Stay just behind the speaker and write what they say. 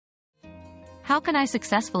How can I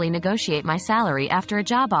successfully negotiate my salary after a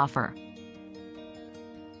job offer?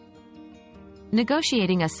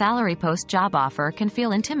 Negotiating a salary post-job offer can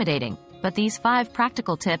feel intimidating, but these 5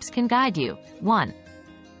 practical tips can guide you. 1.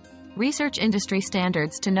 Research industry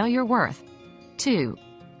standards to know your worth. 2.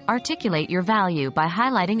 Articulate your value by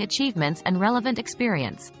highlighting achievements and relevant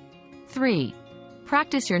experience. 3.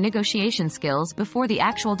 Practice your negotiation skills before the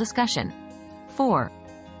actual discussion. 4.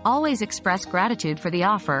 Always express gratitude for the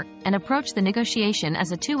offer, and approach the negotiation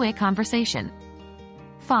as a two-way conversation.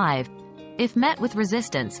 5. If met with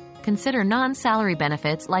resistance, consider non-salary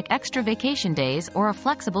benefits like extra vacation days or a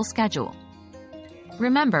flexible schedule.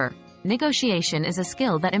 Remember, negotiation is a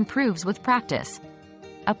skill that improves with practice.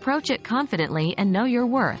 Approach it confidently and know your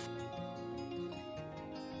worth.